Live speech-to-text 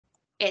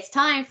it's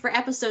time for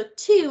episode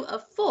 2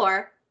 of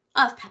 4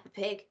 of Peppa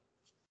Pig.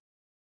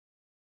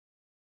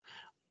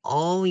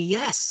 Oh,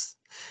 yes.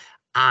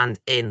 And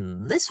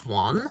in this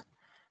one,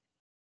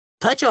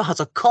 Pedro has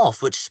a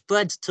cough which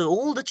spreads to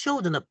all the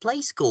children at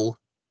play school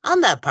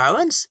and their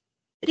parents.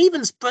 It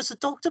even spreads to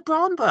Dr.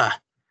 Brown Bear.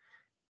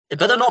 It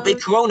better not be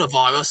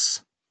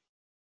coronavirus.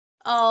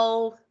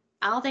 Oh,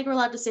 I don't think we're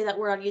allowed to say that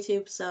word on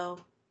YouTube, so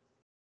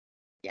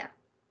yeah.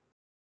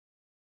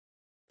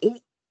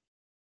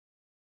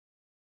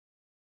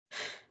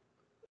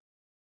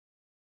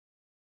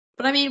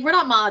 But I mean, we're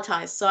not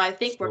monetized, so I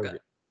think we're good.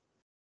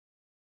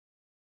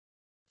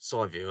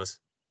 Sorry, viewers.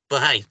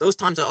 But hey, those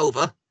times are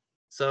over,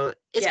 so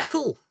it's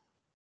cool.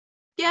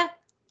 Yeah,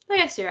 I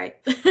guess you're right.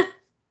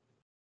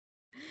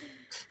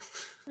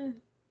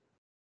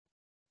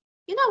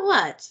 You know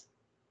what?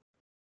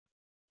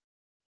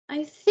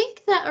 I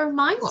think that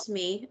reminds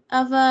me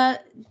of a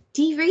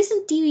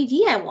recent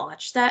DVD I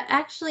watched that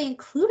actually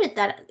included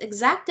that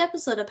exact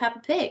episode of Peppa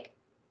Pig.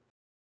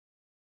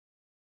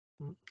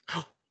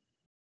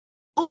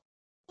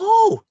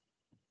 Oh,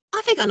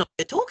 I think I know what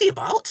you're talking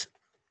about.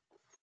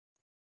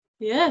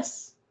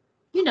 Yes.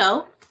 You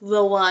know,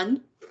 the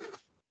one.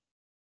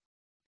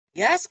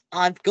 Yes,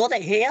 I've got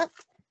it here.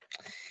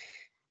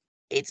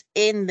 It's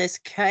in this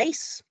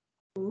case.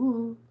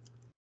 Ooh.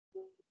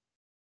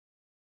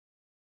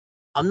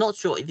 I'm not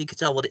sure if you can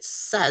tell what it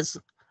says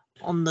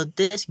on the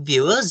disc,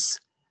 viewers,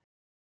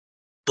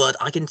 but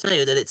I can tell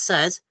you that it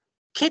says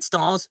Kid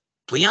Stars,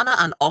 Brianna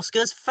and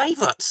Oscar's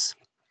Favorites.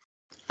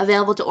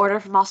 Available to order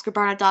from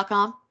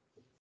OscarBarnett.com.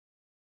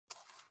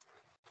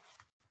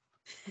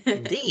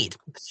 Indeed.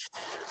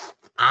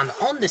 And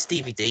on this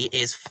DVD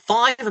is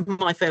 5 of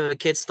my favorite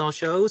Kid Star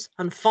shows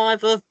and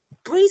 5 of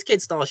Bree's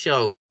Kid Star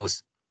shows.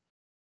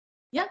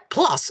 Yep.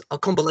 Plus a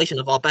compilation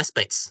of our best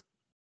bits.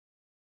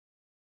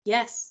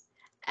 Yes.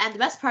 And the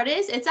best part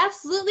is, it's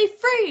absolutely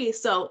free,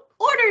 so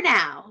order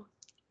now!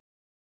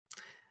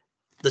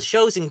 The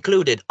shows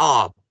included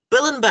are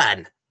Bill and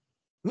Ben,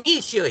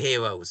 Meet Your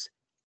Heroes,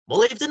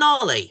 Molly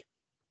Denali,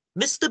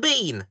 Mr.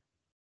 Bean,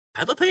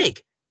 Peppa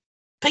Pig,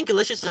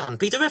 Pinkalicious and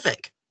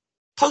Peterific,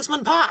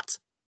 Postman Pat,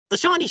 The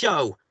Shiny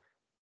Show,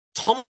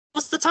 Thomas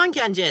the Tank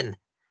Engine,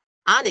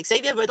 and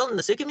Xavier Riddle in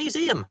the Secret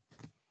Museum.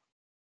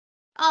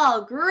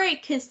 Oh,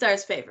 great Kid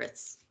Stars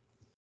favorites.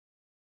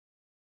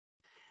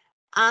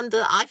 And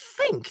I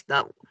think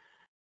that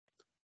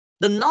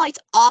the night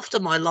after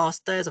my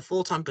last day as a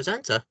full-time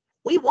presenter,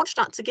 we watched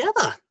that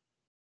together.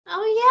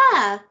 Oh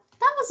yeah,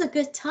 that was a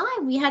good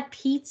time. We had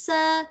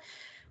pizza,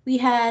 we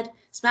had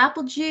some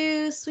apple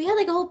juice, we had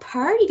like a whole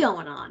party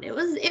going on. It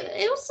was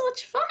so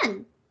much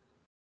fun.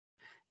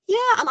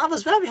 Yeah, and I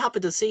was very happy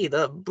to see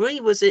that Bree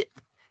was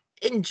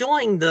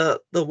enjoying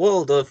the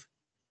world of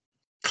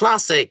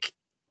classic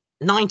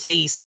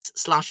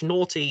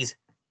 90s/noughties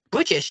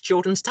British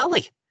children's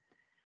telly.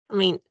 I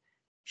mean,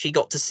 she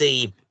got to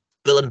see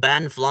Bill and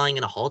Ben flying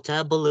in a hot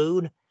air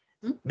balloon,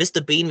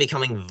 Mr. Bean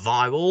becoming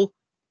viral,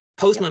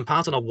 Postman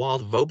Pat on a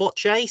wild robot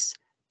chase,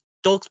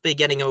 Dogsby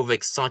getting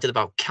overexcited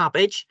about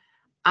cabbage,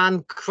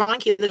 and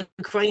Cranky the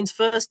Crane's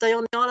first day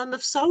on the island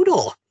of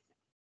Sodor.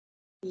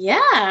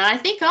 Yeah, I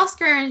think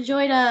Oscar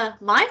enjoyed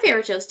my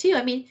favorite shows too.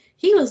 I mean,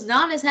 he was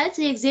nodding his head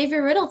to the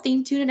Xavier Riddle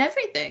theme tune and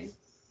everything.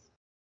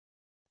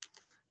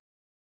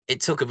 It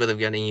took a bit of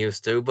getting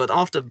used to, but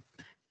after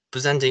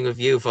presenting with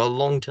you for a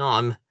long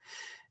time,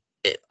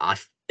 it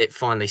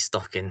finally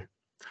stuck in.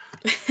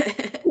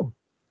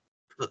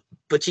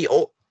 But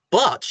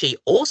she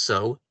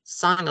also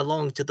sang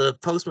along to the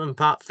Postman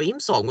Pat theme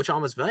song, which I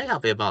was very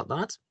happy about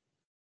that.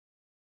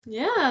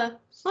 Yeah,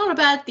 it's not a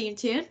bad theme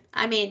tune.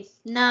 I mean,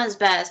 not as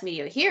bad as Meet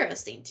Your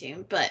Heroes theme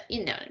tune, but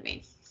you know what I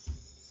mean.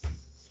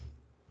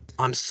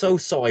 I'm so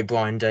sorry,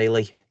 Brian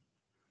Daly.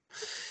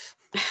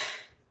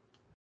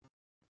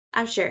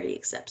 I'm sure he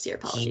accepts your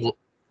apology.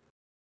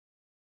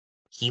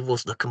 He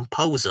was the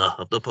composer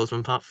of the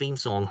Postman Pat theme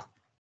song.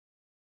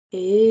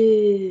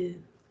 Ooh.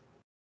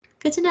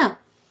 Good to know.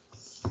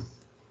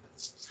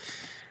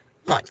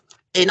 Right.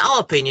 In our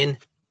opinion,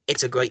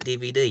 it's a great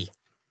DVD.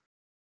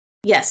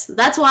 Yes,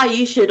 that's why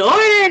you should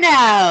order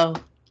now.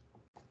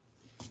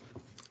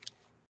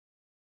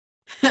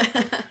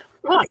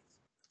 Right.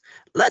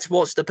 Let's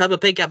watch the Peppa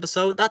Pig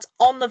episode that's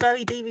on the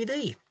very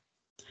DVD.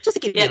 Just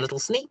to give you a little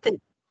sneak peek.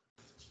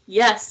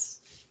 Yes.